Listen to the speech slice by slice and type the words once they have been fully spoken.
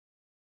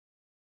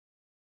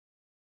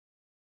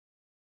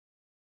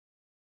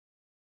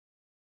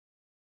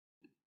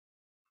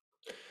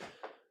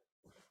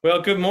Well,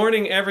 good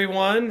morning,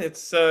 everyone.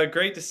 It's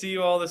great to see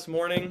you all this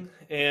morning,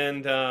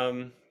 and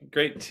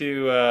great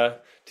to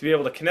be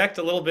able to connect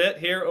a little bit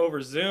here over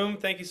Zoom.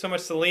 Thank you so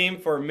much, Salim,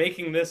 for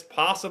making this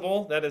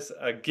possible. That is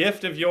a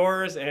gift of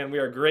yours, and we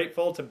are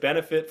grateful to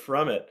benefit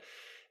from it.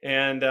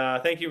 And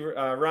thank you,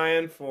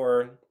 Ryan,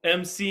 for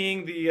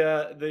emceeing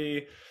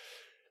the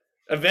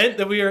event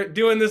that we are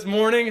doing this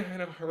morning. I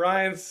know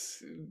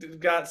Ryan's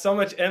got so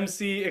much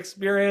MC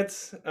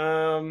experience.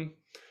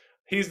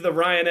 He's the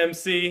Ryan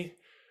MC.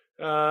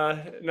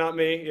 Not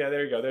me. Yeah,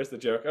 there you go. There's the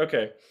joke.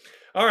 Okay.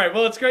 All right.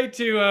 Well, it's great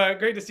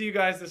to see you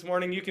guys this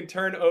morning. You can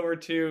turn over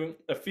to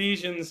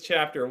Ephesians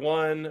chapter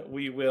 1.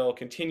 We will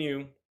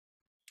continue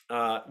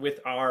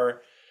with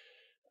our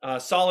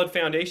solid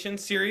foundation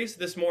series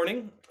this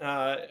morning.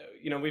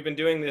 We've been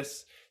doing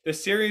this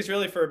series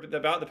really for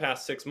about the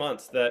past 6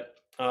 months that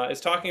is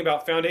talking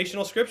about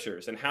foundational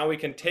scriptures and how we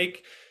can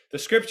take the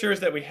scriptures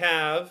that we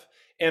have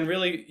and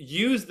really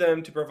use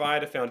them to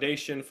provide a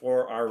foundation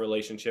for our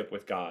relationship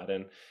with God.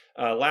 And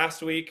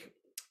last week,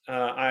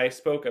 I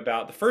spoke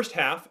about the first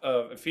half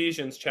of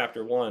Ephesians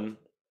chapter 1,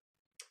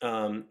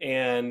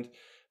 and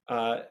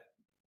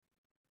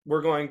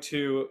we're going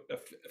to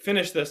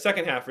finish the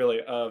second half,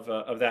 really,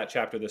 of that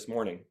chapter this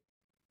morning.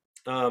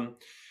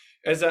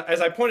 As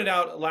I pointed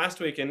out last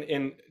week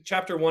in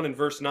chapter 1 and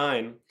verse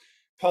 9,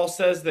 Paul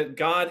says that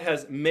God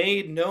has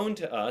made known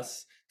to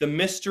us the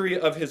mystery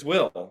of his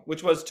will,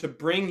 which was to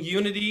bring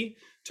unity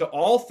to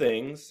all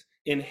things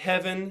in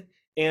heaven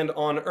and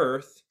on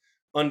earth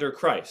under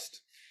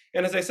Christ.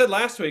 And as I said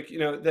last week,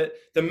 that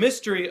the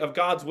mystery of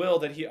God's will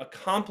that he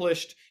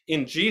accomplished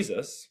in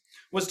Jesus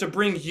was to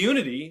bring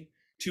unity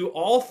to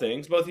all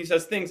things, both, he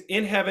says, things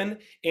in heaven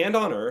and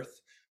on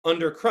earth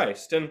under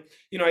Christ. And,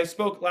 I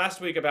spoke last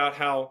week about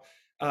how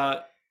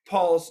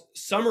Paul's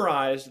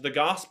summarized the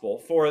gospel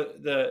for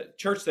the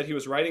church that he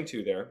was writing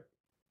to there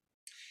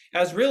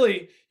as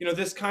really,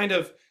 this kind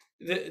of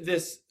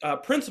this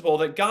principle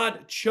that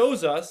God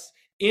chose us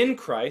in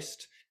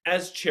Christ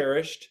as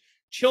cherished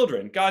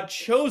children. God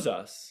chose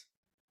us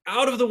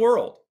out of the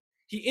world.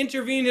 He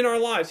intervened in our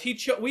lives.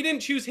 We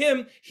didn't choose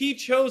him. He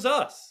chose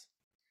us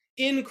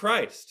in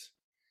Christ.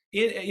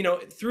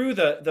 Through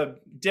the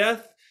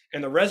death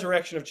and the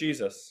resurrection of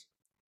Jesus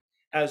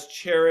as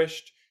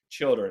cherished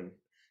children,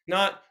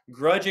 not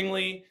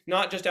grudgingly,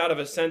 not just out of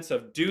a sense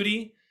of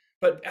duty,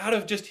 but out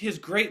of just his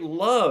great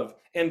love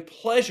and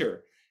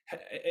pleasure,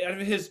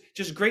 out of his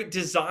just great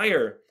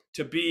desire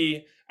to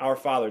be our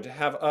Father, to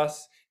have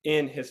us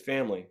in his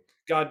family.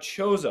 God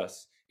chose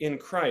us in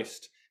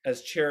Christ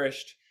as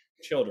cherished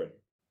children.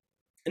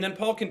 And then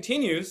Paul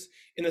continues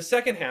in the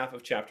second half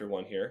of chapter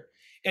 1 here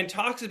and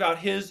talks about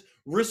his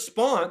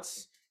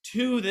response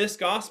to this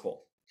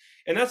gospel.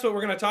 And that's what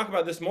we're going to talk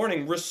about this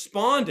morning,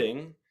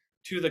 responding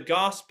to the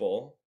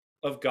gospel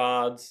of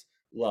God's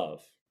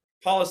love.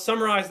 Paul has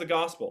summarized the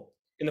gospel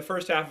in the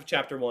first half of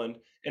chapter 1,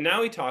 and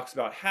now he talks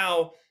about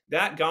how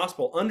that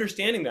gospel,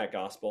 understanding that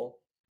gospel,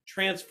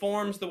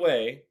 transforms the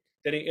way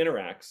that he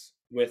interacts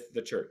with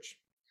the church.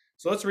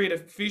 So let's read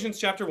Ephesians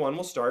chapter 1.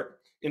 We'll start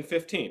in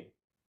 15,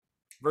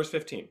 verse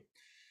 15.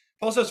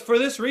 Paul says, for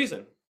this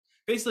reason,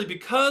 basically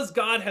because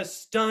God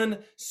has done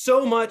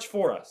so much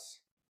for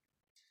us,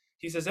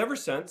 he says, ever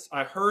since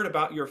I heard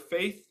about your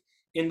faith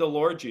in the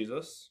Lord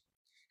Jesus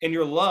and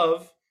your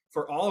love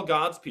for all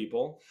God's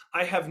people,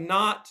 I have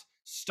not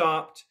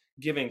stopped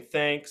giving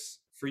thanks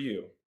for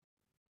you,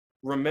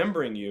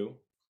 remembering you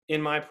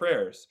in my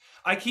prayers.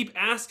 I keep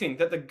asking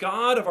that the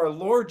God of our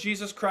Lord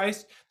Jesus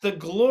Christ, the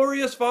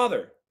glorious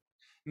Father,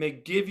 may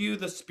give you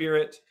the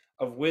spirit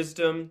of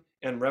wisdom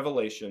and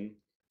revelation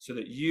so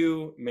that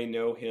you may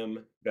know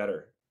him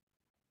better.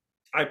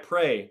 I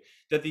pray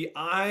that the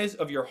eyes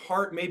of your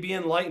heart may be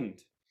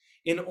enlightened,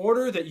 in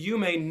order that you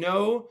may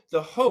know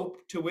the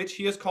hope to which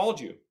he has called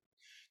you,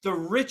 the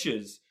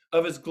riches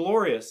of his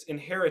glorious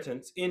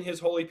inheritance in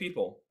his holy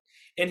people,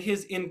 and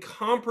his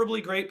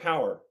incomparably great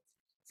power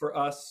for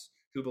us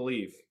who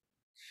believe.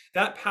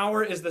 That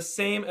power is the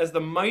same as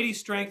the mighty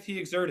strength he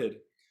exerted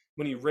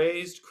when he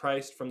raised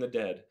Christ from the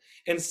dead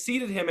and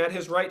seated him at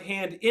his right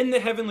hand in the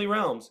heavenly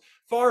realms,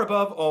 far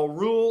above all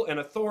rule and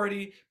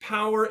authority,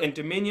 power and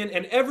dominion,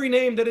 and every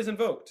name that is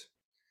invoked,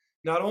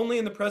 not only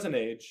in the present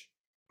age,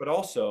 but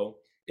also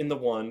in the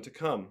one to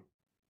come.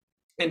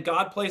 And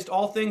God placed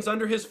all things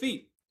under his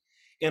feet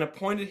and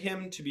appointed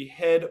him to be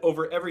head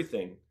over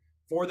everything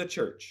for the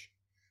church,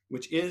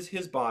 which is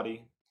his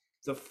body,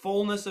 the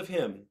fullness of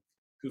him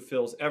who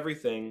fills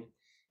everything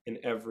in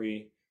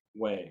every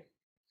way.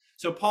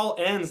 So Paul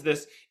ends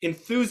this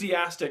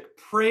enthusiastic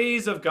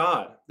praise of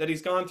God that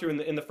he's gone through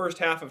in the first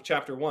half of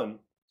chapter 1,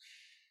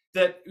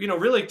 that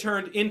really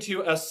turned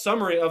into a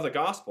summary of the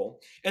gospel.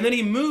 And then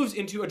he moves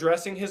into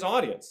addressing his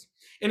audience.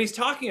 And he's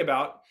talking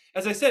about,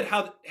 as I said,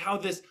 how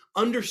this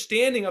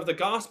understanding of the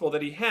gospel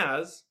that he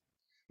has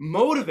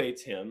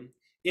motivates him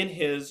in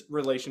his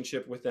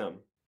relationship with them.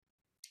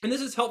 And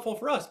this is helpful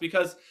for us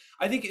because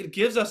I think it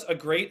gives us a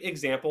great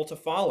example to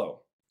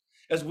follow.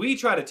 as we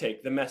try to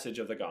take the message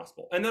of the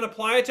gospel and then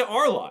apply it to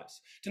our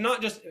lives, to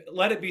not just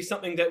let it be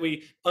something that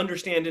we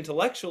understand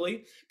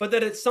intellectually, but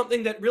that it's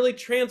something that really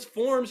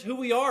transforms who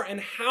we are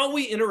and how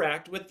we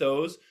interact with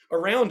those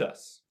around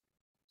us.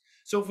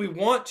 So if we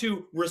want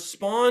to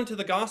respond to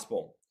the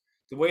gospel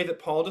the way that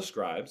Paul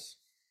describes,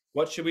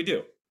 what should we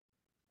do?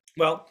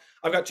 Well,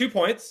 I've got 2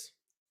 points.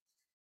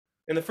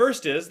 And the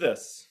first is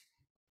this.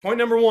 Point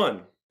number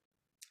 1,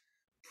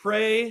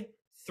 pray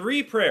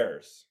 3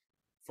 prayers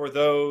for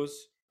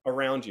those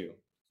around you.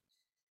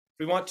 If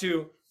we want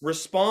to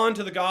respond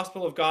to the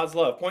gospel of God's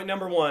love, point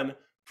number 1,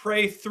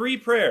 pray 3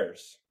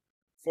 prayers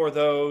for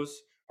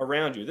those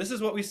around you. This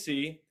is what we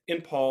see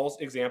in Paul's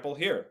example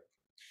here.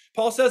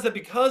 Paul says that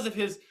because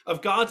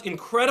of God's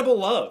incredible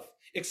love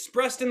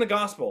expressed in the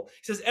gospel,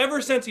 he says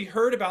ever since he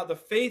heard about the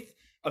faith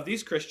of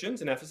these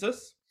Christians in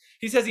Ephesus,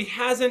 he says he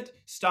hasn't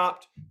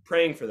stopped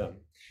praying for them.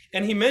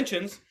 And he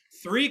mentions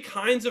 3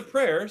 kinds of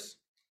prayers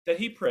that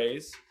he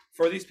prays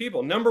for these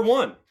people. Number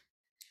 1,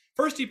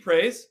 first he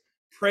prays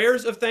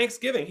prayers of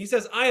thanksgiving. He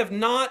says, I have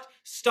not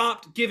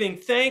stopped giving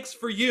thanks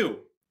for you,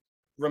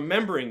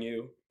 remembering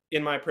you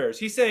in my prayers.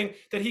 He's saying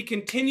that he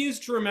continues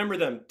to remember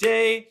them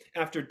day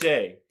after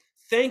day,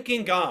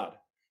 thanking God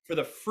for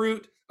the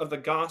fruit of the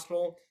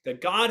gospel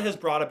that God has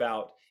brought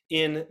about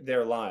in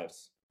their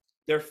lives,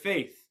 their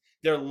faith,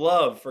 their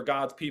love for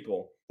God's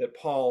people that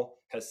Paul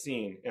has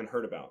seen and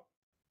heard about.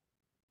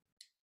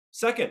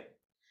 Second,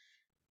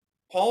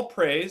 Paul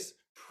prays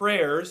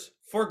prayers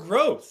for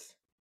growth.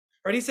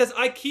 Right? He says,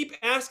 I keep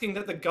asking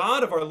that the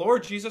God of our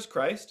Lord Jesus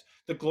Christ,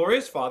 the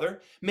glorious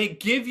Father, may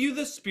give you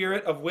the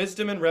spirit of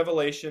wisdom and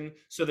revelation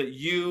so that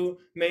you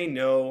may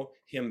know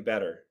him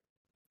better.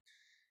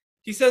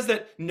 He says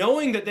that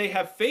knowing that they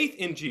have faith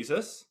in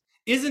Jesus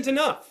isn't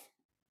enough.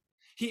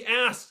 He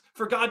asks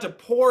for God to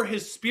pour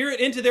his spirit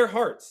into their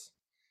hearts,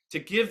 to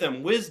give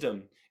them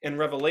wisdom and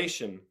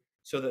revelation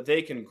so that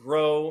they can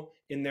grow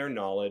in their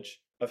knowledge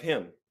of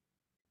him.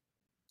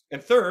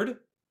 And third,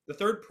 the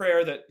third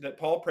prayer that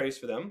Paul prays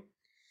for them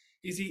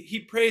is he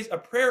prays a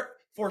prayer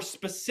for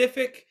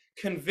specific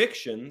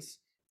convictions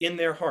in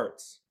their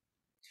hearts.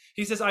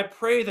 He says, I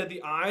pray that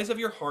the eyes of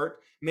your heart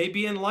may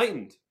be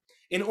enlightened,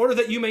 in order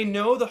that you may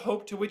know the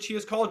hope to which he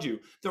has called you,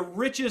 the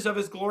riches of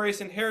his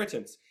glorious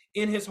inheritance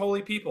in his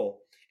holy people,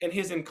 and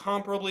his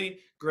incomparably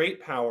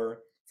great power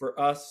for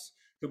us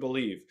who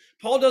believe.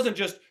 Paul doesn't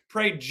just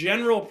pray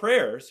general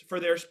prayers for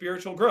their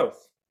spiritual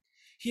growth.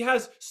 He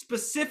has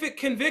specific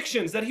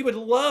convictions that he would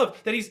love,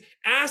 that he's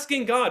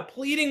asking God,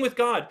 pleading with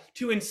God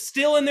to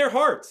instill in their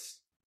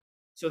hearts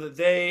so that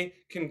they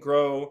can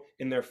grow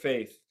in their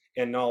faith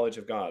and knowledge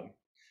of God.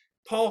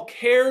 Paul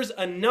cares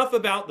enough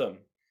about them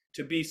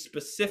to be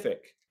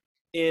specific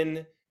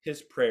in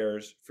his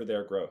prayers for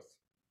their growth.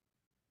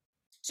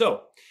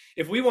 So,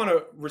 if we want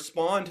to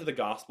respond to the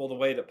gospel the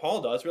way that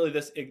Paul does, really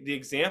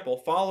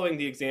following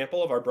the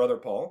example of our brother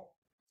Paul,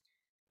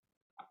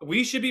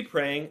 we should be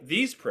praying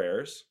these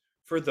prayers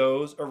for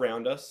those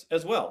around us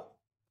as well.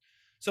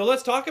 So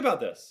let's talk about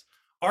this.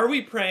 Are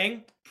we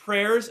praying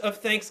prayers of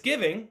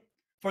thanksgiving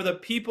for the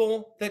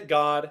people that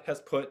God has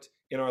put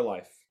in our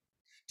life?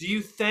 Do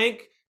you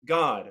thank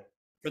God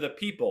for the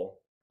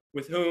people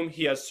with whom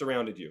he has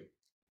surrounded you?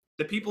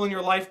 The people in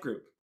your life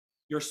group,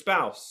 your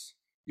spouse,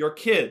 your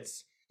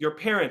kids, your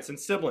parents and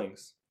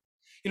siblings.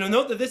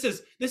 Note that this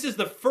is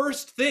the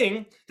first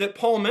thing that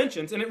Paul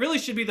mentions, and it really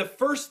should be the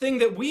first thing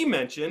that we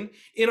mention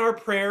in our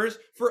prayers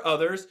for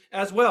others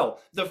as well.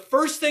 The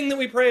first thing that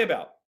we pray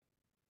about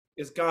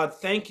is, God,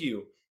 thank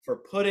you for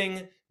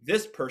putting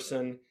this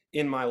person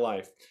in my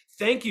life.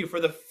 Thank you for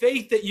the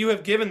faith that you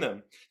have given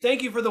them.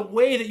 Thank you for the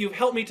way that you've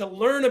helped me to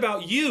learn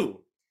about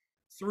you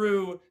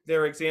through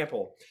their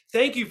example.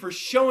 Thank you for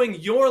showing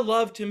your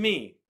love to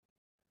me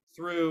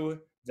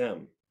through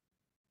them.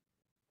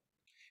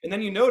 And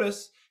then you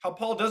notice how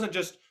Paul doesn't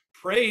just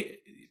pray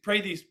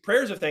these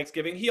prayers of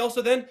thanksgiving. He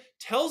also then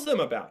tells them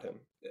about him,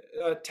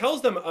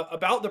 tells them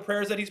about the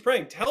prayers that he's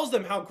praying, tells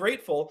them how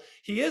grateful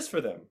he is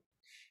for them.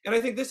 And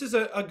I think this is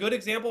a good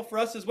example for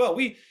us as well.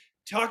 We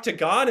talk to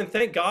God and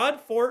thank God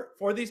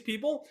for these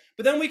people,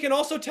 but then we can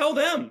also tell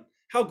them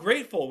how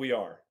grateful we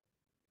are,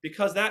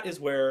 because that is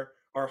where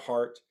our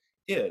heart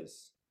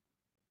is.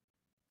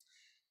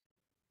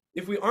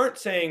 If we aren't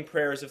saying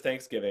prayers of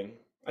thanksgiving,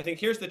 I think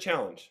here's the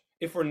challenge.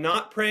 If we're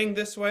not praying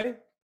this way,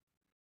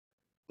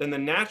 then the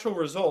natural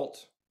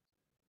result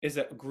is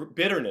that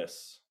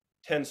bitterness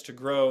tends to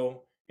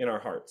grow in our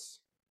hearts.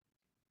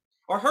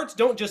 Our hearts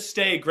don't just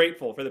stay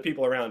grateful for the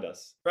people around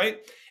us, right?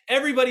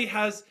 Everybody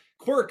has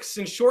quirks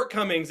and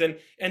shortcomings and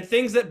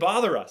things that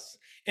bother us.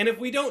 And if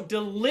we don't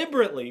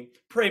deliberately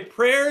pray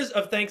prayers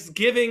of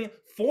thanksgiving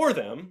for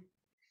them,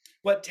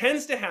 what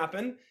tends to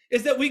happen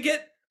is that we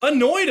get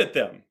annoyed at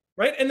them,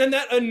 right? And then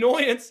that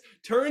annoyance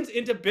turns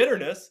into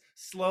bitterness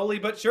slowly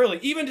but surely,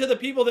 even to the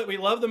people that we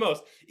love the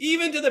most,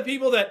 even to the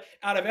people that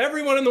out of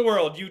everyone in the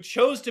world you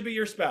chose to be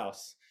your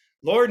spouse.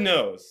 Lord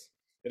knows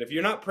that if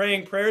you're not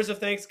praying prayers of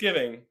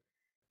thanksgiving,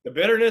 the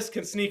bitterness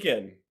can sneak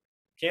in,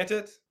 can't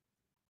it?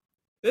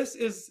 This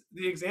is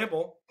the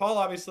example. Paul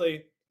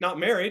obviously not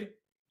married,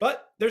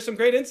 but there's some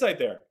great insight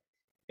there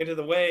into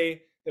the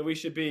way that we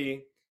should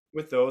be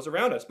with those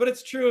around us. But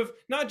it's true of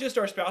not just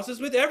our spouses,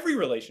 with every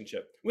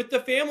relationship, with the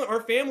family,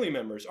 our family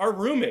members, our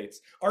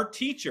roommates, our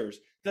teachers,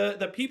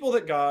 the people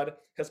that God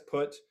has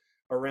put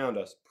around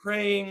us.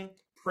 Praying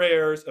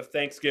prayers of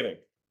thanksgiving.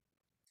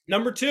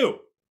 Number 2,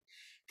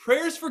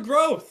 prayers for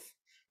growth.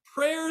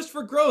 Prayers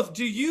for growth.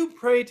 Do you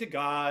pray to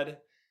God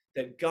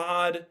that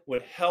God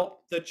would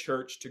help the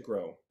church to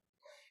grow?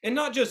 And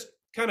not just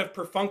kind of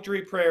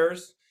perfunctory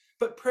prayers,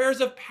 but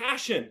prayers of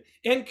passion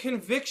and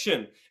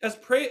conviction. As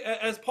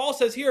Paul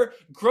says here,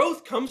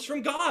 growth comes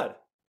from God.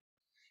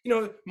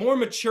 More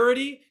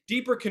maturity,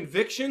 deeper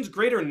convictions,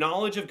 greater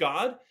knowledge of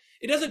God.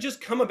 It doesn't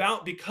just come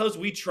about because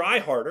we try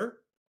harder,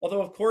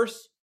 although of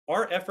course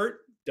our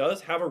effort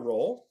does have a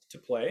role to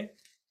play.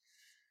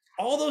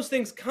 All those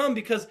things come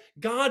because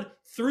God,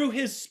 through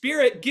his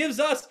Spirit, gives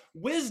us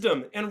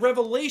wisdom and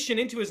revelation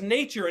into his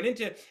nature and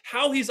into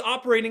how he's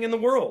operating in the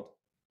world.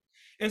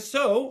 And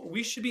so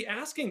we should be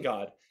asking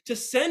God to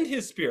send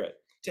his Spirit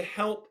to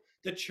help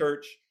the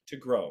church to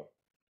grow.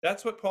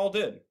 That's what Paul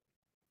did.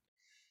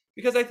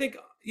 Because I think,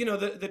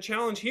 the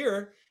challenge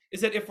here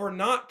is that if we're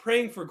not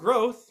praying for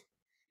growth,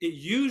 it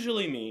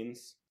usually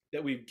means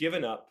that we've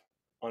given up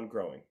on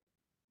growing.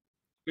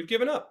 We've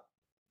given up.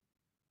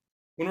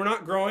 When we're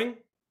not growing,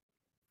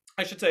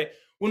 I should say,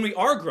 when we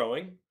are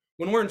growing,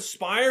 when we're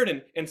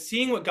inspired and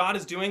seeing what God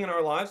is doing in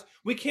our lives,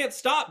 we can't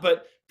stop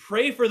but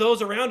pray for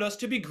those around us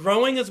to be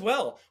growing as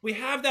well. We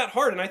have that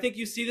heart. And I think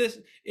you see this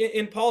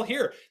in Paul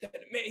here.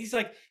 He's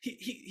like,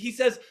 he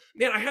says,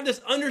 man, I have this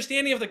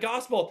understanding of the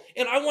gospel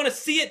and I want to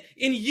see it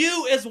in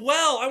you as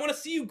well. I want to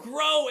see you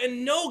grow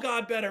and know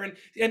God better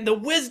and the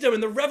wisdom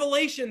and the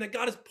revelation that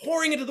God is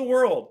pouring into the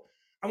world.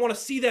 I want to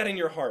see that in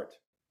your heart.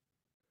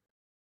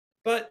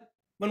 But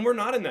when we're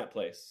not in that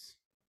place,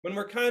 when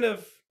we're kind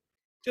of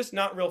just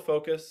not real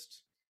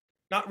focused,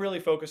 not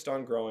really focused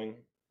on growing,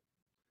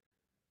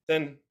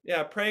 then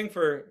praying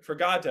for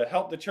God to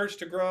help the church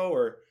to grow,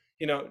 or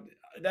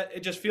that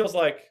it just feels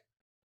like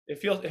it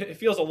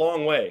feels a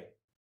long way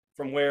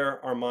from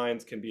where our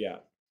minds can be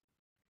at.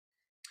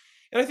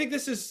 And I think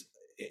this is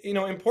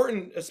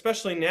important,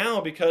 especially now,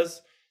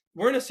 because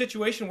we're in a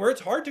situation where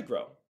it's hard to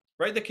grow,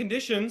 right? The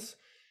conditions,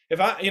 if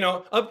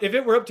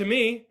it were up to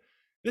me,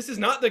 this is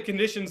not the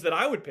conditions that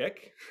I would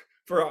pick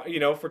for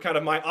kind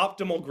of my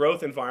optimal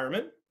growth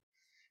environment.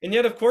 And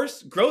yet, of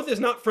course, growth is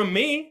not from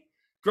me.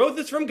 Growth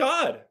is from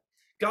God.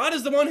 God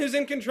is the one who's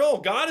in control.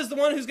 God is the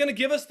one who's going to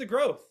give us the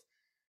growth.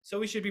 So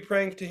we should be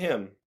praying to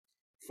him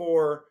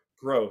for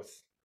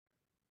growth.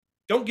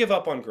 Don't give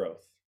up on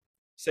growth.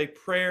 Say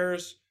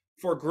prayers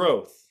for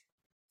growth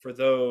for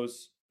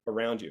those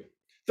around you.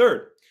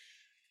 Third,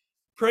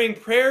 praying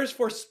prayers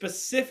for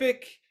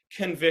specific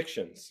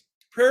convictions.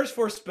 Prayers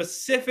for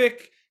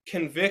specific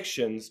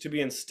convictions to be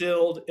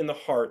instilled in the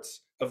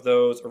hearts of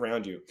those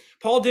around you.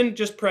 Paul didn't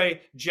just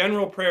pray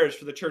general prayers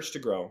for the church to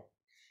grow.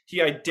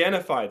 He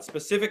identified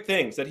specific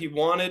things that he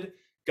wanted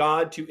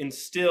God to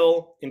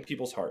instill in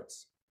people's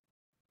hearts.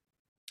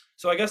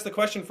 So I guess the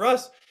question for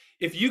us,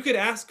 if you could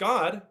ask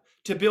God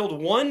to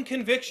build one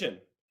conviction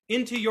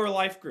into your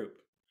life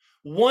group,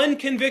 one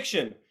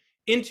conviction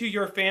into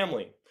your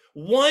family,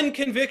 one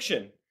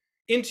conviction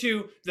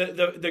into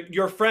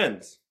your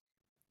friends,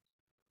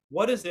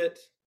 what is it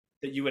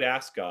that you would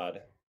ask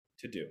God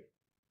to do?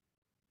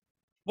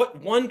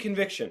 What one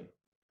conviction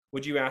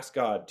would you ask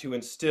God to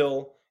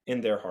instill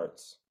in their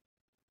hearts?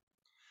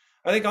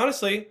 I think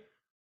honestly,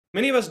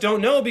 many of us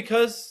don't know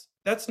because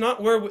that's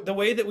not the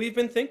way that we've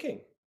been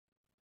thinking.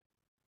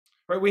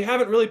 Right? We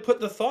haven't really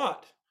put the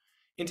thought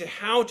into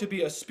how to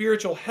be a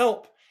spiritual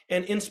help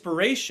and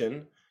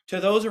inspiration to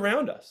those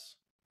around us.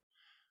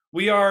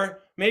 We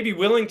are maybe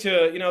willing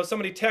to,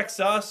 somebody texts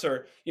us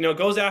or,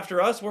 goes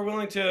after us, we're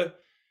willing to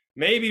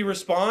maybe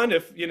respond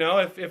if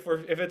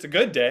it's a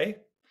good day.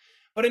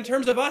 But in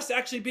terms of us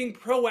actually being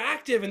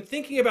proactive and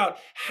thinking about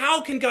how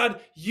can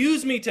God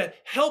use me to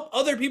help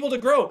other people to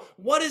grow?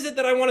 What is it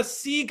that I want to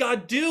see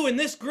God do in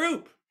this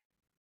group?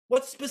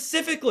 What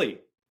specifically?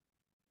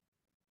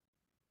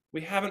 We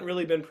haven't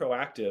really been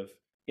proactive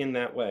in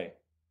that way.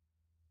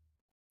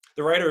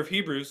 The writer of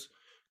Hebrews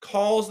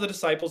calls the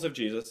disciples of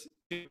Jesus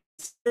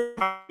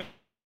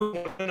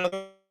one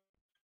another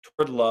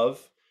toward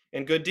love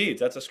and good deeds.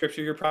 That's a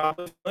scripture you're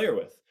probably familiar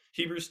with.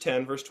 Hebrews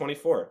 10, verse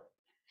 24.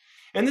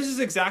 And this is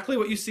exactly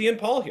what you see in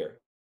Paul here,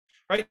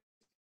 right?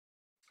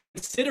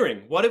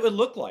 Considering what it would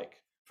look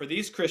like for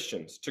these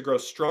Christians to grow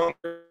stronger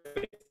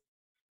in faith.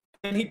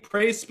 And he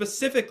prays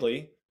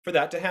specifically for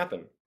that to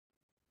happen.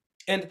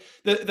 And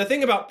the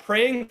thing about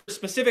praying for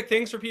specific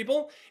things for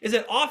people is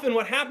that often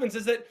what happens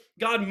is that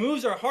God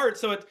moves our heart.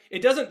 So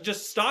it doesn't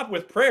just stop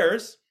with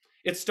prayers.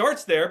 It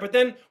starts there, but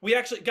then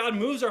God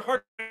moves our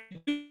heart,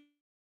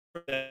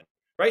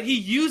 right? He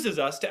uses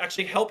us to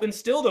actually help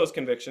instill those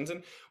convictions.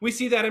 And we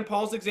see that in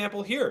Paul's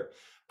example here.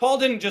 Paul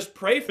didn't just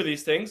pray for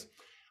these things.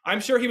 I'm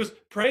sure he was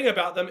praying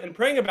about them.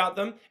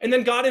 And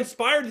then God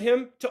inspired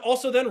him to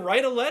also then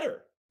write a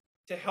letter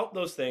to help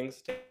those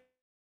things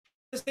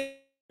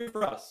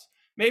for us.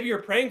 Maybe you're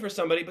praying for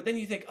somebody, but then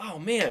you think, oh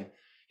man,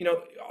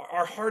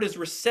 our heart is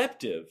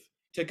receptive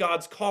to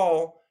God's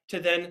call to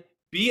then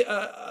be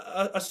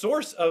a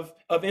source of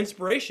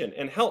inspiration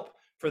and help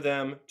for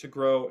them to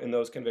grow in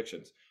those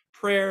convictions.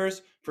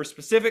 Prayers for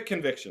specific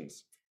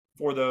convictions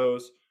for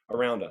those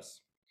around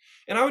us.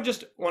 And I would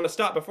just want to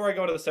stop before I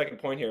go to the second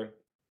point here.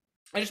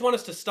 I just want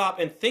us to stop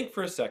and think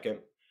for a second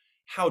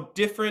how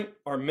different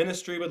our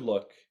ministry would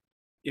look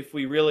if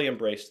we really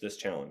embraced this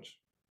challenge.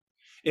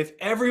 If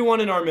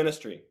everyone in our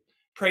ministry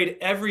prayed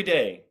every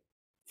day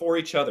for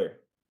each other,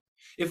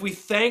 if we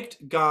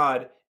thanked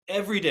God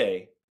every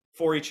day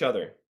for each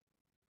other,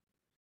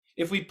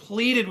 if we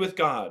pleaded with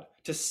God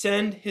to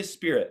send his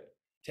Spirit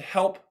to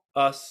help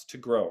us to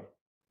grow,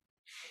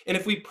 and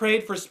if we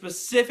prayed for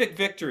specific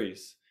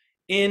victories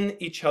in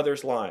each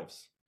other's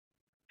lives,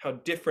 how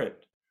different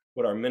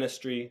would our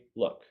ministry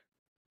look?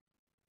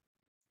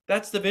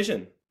 That's the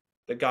vision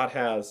that God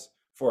has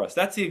for us.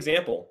 That's the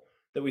example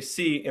that we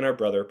see in our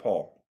brother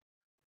Paul.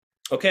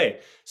 Okay,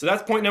 so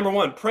that's point number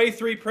one. Pray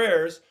 3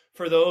 prayers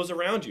for those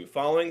around you,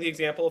 following the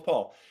example of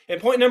Paul. And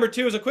point number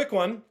 2 is a quick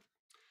one,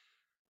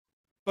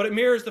 but it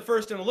mirrors the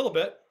first in a little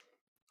bit.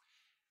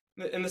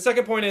 And the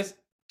second point is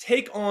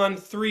take on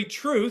 3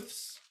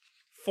 truths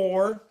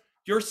for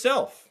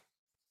yourself.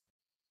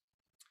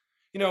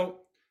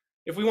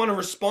 If we want to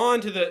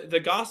respond to the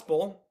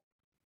gospel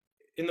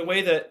in the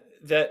way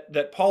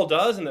that Paul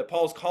does and that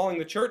Paul's calling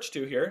the church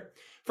to here,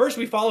 first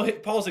we follow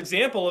Paul's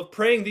example of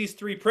praying these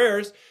 3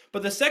 prayers.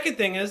 But the second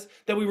thing is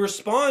that we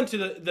respond to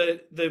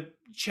the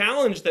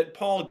challenge that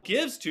Paul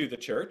gives to the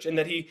church and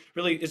that he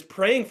really is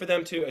praying for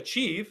them to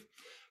achieve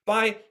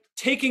by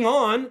taking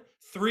on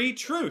 3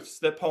 truths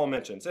that Paul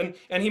mentions. And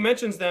he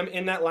mentions them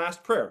in that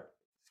last prayer.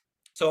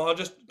 So I'll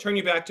just turn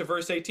you back to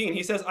verse 18.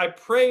 He says, I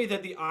pray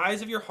that the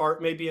eyes of your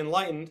heart may be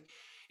enlightened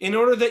in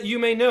order that you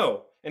may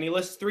know. And he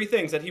lists 3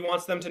 things that he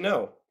wants them to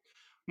know.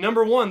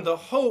 Number 1, the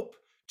hope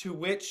to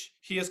which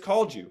he has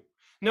called you.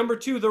 Number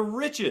 2, the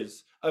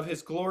riches of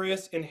his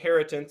glorious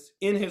inheritance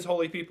in his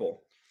holy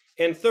people.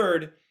 And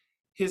third,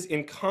 his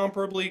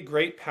incomparably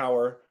great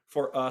power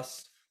for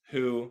us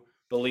who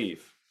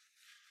believe.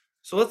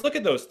 So let's look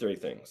at those 3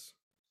 things,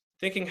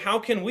 thinking how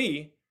can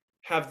we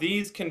have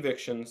these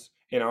convictions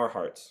in our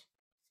hearts?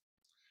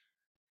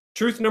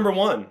 Truth number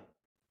 1,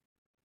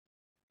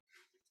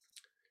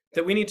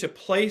 that we need to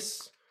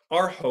place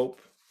our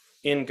hope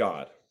in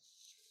God.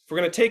 If we're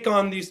going to take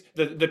on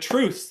the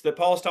truths that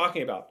Paul is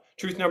talking about,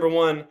 truth number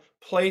 1,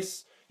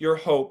 place your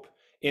hope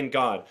in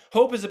God.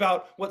 Hope is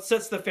about what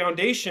sets the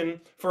foundation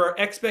for our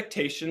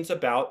expectations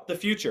about the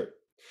future.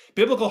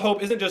 Biblical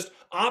hope isn't just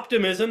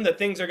optimism that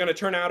things are going to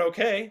turn out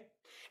okay.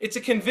 It's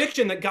a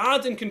conviction that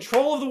God's in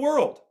control of the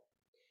world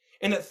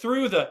and that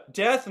through the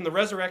death and the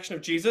resurrection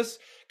of Jesus,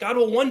 God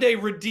will one day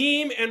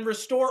redeem and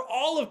restore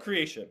all of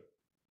creation.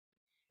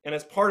 And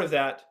as part of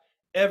that,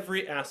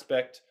 every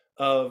aspect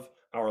of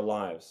our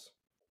lives,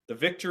 the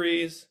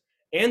victories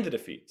and the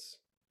defeats.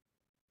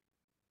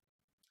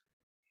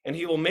 And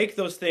he will make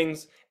those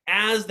things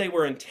as they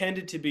were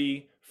intended to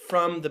be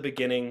from the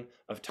beginning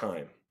of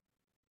time,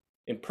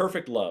 in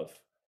perfect love,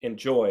 in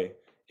joy,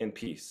 and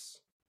peace.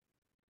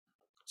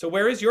 So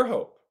where is your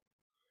hope?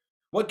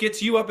 What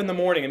gets you up in the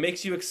morning and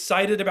makes you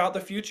excited about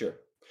the future?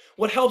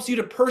 What helps you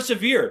to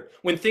persevere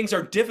when things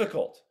are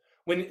difficult,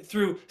 when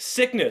through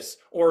sickness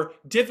or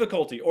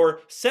difficulty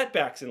or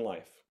setbacks in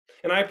life?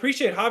 And I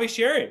appreciate Javi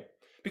sharing,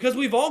 because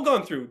we've all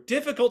gone through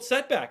difficult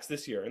setbacks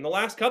this year, in the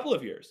last couple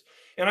of years.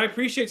 And I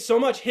appreciate so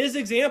much his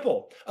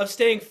example of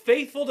staying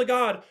faithful to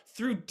God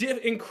through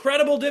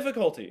incredible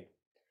difficulty.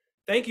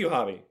 Thank you,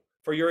 Javi,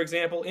 for your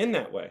example in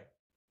that way.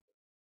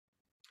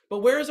 But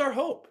where is our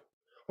hope?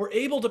 We're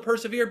able to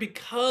persevere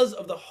because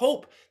of the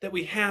hope that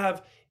we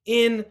have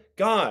in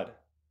God.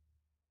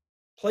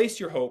 Place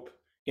your hope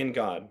in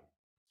God.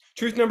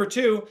 Truth number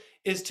 2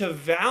 is to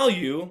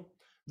value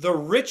the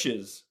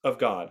riches of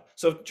God.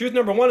 So truth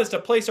number 1 is to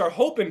place our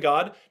hope in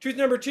God. Truth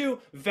number 2,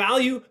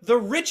 value the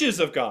riches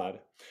of God.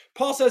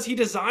 Paul says he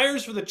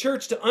desires for the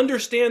church to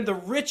understand the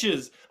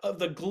riches of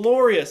the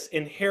glorious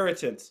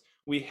inheritance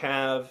we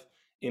have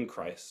in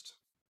Christ.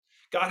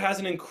 God has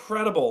an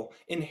incredible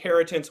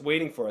inheritance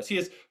waiting for us. He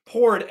has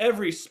poured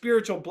every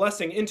spiritual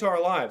blessing into our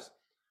lives.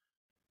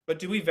 But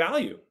do we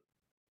value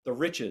the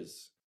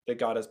riches that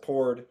God has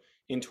poured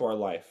into our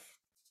life?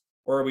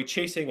 Or are we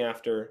chasing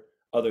after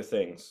other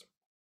things?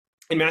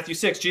 In Matthew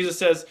 6, Jesus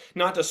says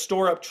not to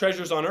store up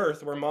treasures on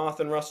earth where moth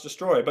and rust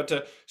destroy, but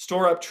to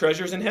store up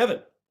treasures in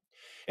heaven.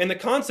 And the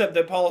concept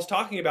that Paul is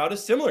talking about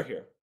is similar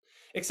here,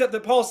 except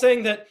that Paul's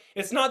saying that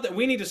it's not that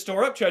we need to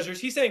store up treasures.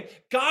 He's saying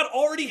God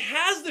already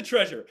has the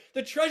treasure.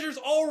 The treasure's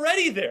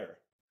already there.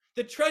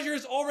 The treasure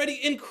is already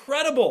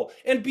incredible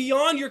and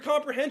beyond your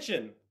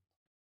comprehension.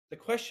 The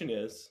question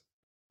is,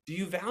 do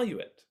you value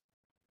it?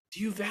 Do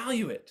you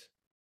value it?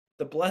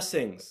 The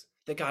blessings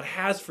that God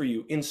has for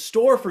you, in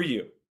store for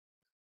you,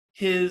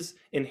 his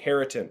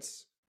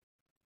inheritance.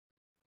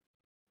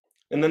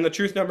 And then the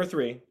truth number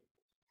 3,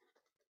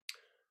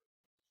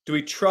 do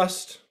we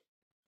trust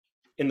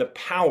in the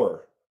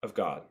power of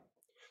God?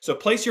 So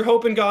place your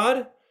hope in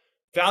God,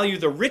 value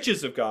the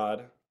riches of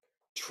God,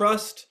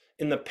 trust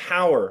in the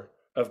power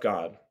of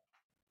God.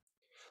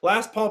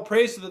 Last, Paul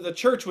prays so that the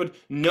church would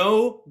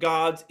know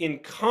God's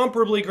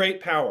incomparably great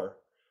power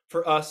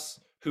for us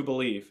who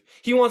believe.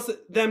 He wants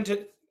them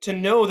to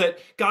know that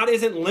God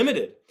isn't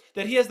limited,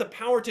 that he has the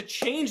power to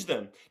change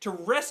them, to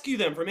rescue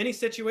them from any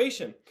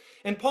situation.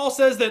 And Paul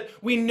says that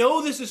we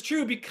know this is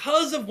true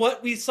because of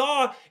what we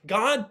saw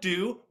God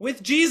do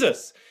with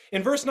Jesus.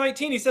 In verse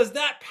 19, he says,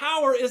 that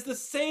power is the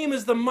same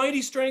as the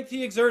mighty strength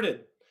he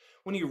exerted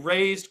when he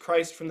raised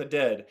Christ from the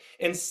dead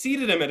and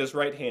seated him at his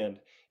right hand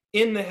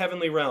in the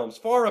heavenly realms,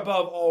 far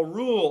above all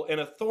rule and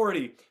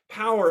authority,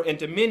 power and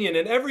dominion,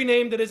 and every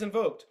name that is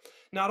invoked,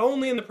 not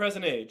only in the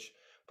present age,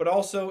 but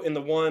also in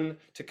the one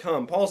to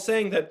come. Paul's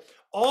saying that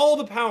all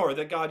the power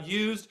that God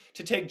used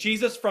to take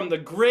Jesus from the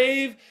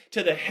grave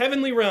to the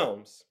heavenly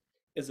realms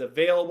is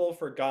available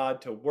for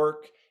God to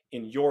work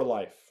in your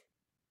life.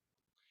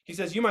 He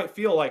says you might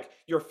feel like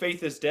your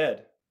faith is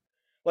dead,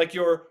 like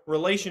your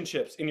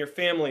relationships in your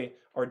family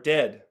are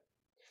dead,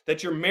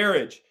 that your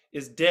marriage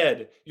is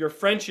dead, your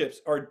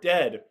friendships are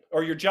dead,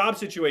 or your job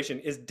situation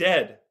is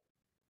dead.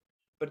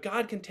 But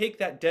God can take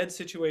that dead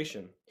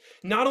situation.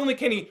 Not only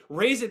can he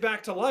raise it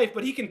back to life,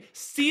 but he can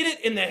seat it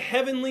in the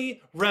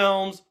heavenly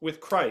realms with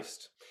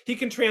Christ. He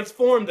can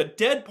transform the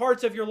dead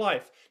parts of your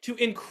life to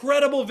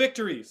incredible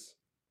victories.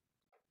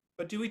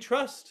 But do we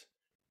trust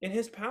in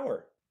his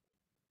power?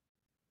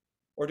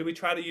 Or do we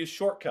try to use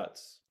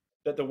shortcuts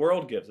that the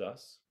world gives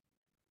us?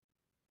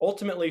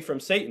 Ultimately from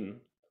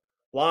Satan,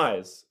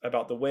 lies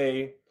about the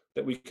way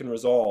that we can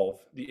resolve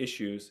the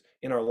issues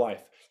in our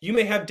life. You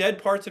may have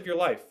dead parts of your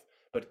life,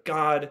 but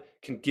God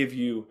can give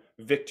you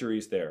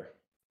victories there.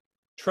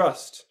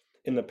 Trust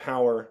in the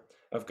power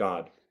of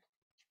God.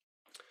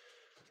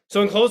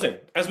 So in closing,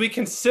 as we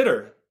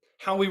consider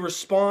how we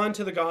respond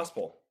to the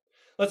gospel,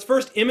 let's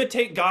first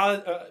imitate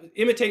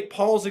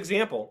Paul's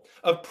example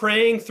of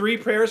praying 3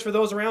 prayers for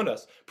those around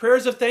us.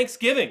 Prayers of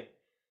thanksgiving,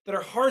 that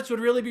our hearts would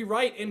really be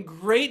right and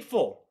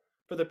grateful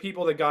for the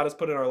people that God has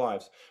put in our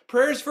lives.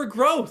 Prayers for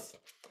growth,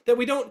 that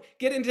we don't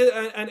get into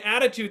an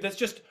attitude that's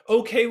just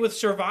okay with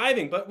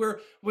surviving, but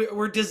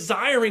we're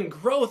desiring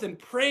growth and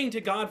praying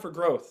to God for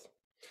growth.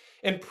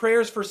 And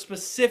prayers for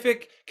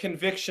specific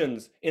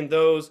convictions in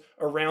those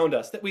around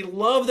us, that we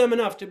love them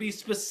enough to be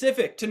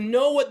specific, to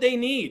know what they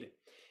need,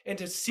 and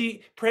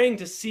praying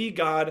to see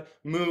God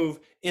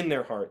move in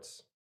their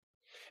hearts.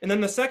 And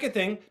then the second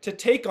thing, to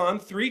take on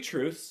 3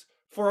 truths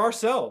for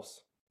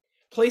ourselves,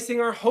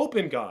 placing our hope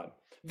in God,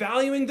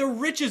 valuing the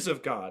riches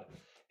of God,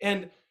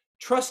 and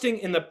trusting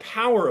in the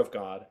power of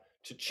God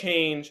to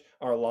change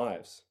our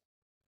lives.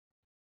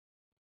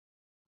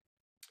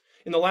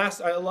 In the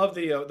last, I love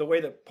the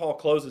way that Paul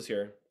closes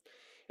here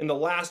in the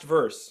last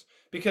verse,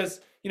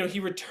 because he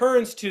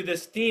returns to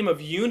this theme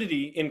of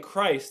unity in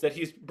Christ that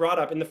he's brought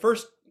up in the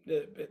first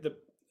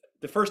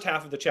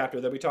half of the chapter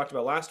that we talked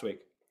about last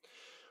week,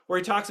 where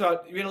he talks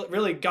about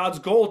really God's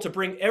goal to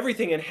bring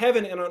everything in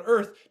heaven and on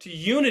earth to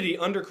unity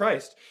under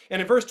Christ.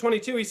 And in verse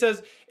 22, he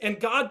says, and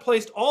God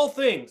placed all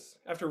things,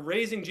 after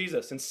raising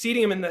Jesus and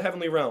seating him in the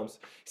heavenly realms,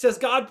 he says,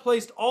 God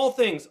placed all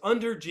things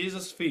under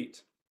Jesus'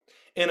 feet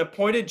and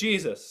appointed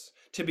Jesus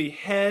to be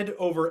head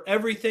over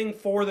everything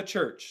for the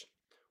church,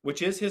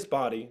 which is his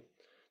body,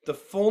 the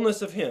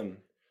fullness of him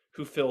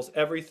who fills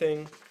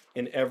everything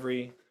in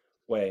every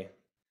way.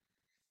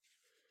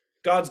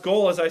 God's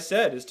goal, as I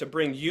said, is to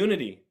bring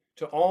unity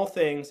to all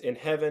things in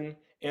heaven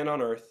and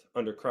on earth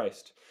under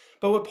Christ.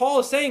 But what Paul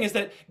is saying is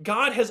that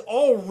God has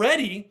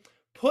already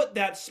put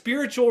that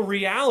spiritual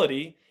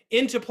reality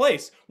into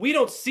place. We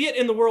don't see it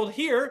in the world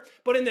here,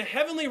 but in the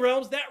heavenly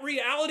realms, that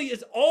reality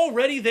is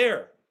already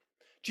there.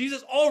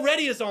 Jesus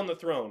already is on the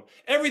throne.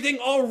 Everything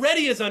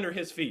already is under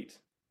his feet.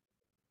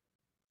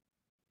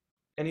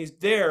 And he's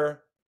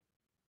there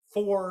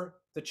for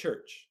the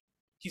church.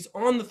 He's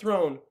on the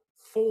throne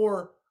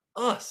for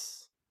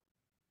us,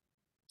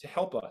 to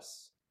help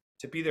us,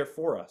 to be there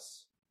for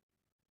us.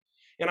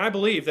 And I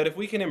believe that if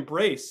we can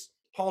embrace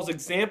Paul's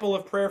example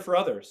of prayer for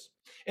others,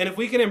 and if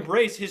we can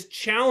embrace his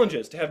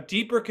challenges to have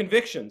deeper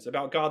convictions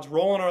about God's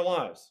role in our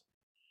lives,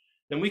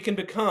 then we can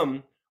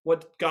become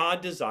what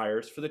God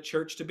desires for the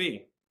church to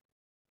be,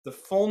 the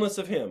fullness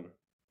of him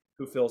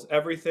who fills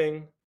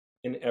everything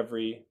in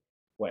every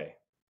way.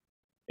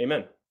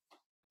 Amen.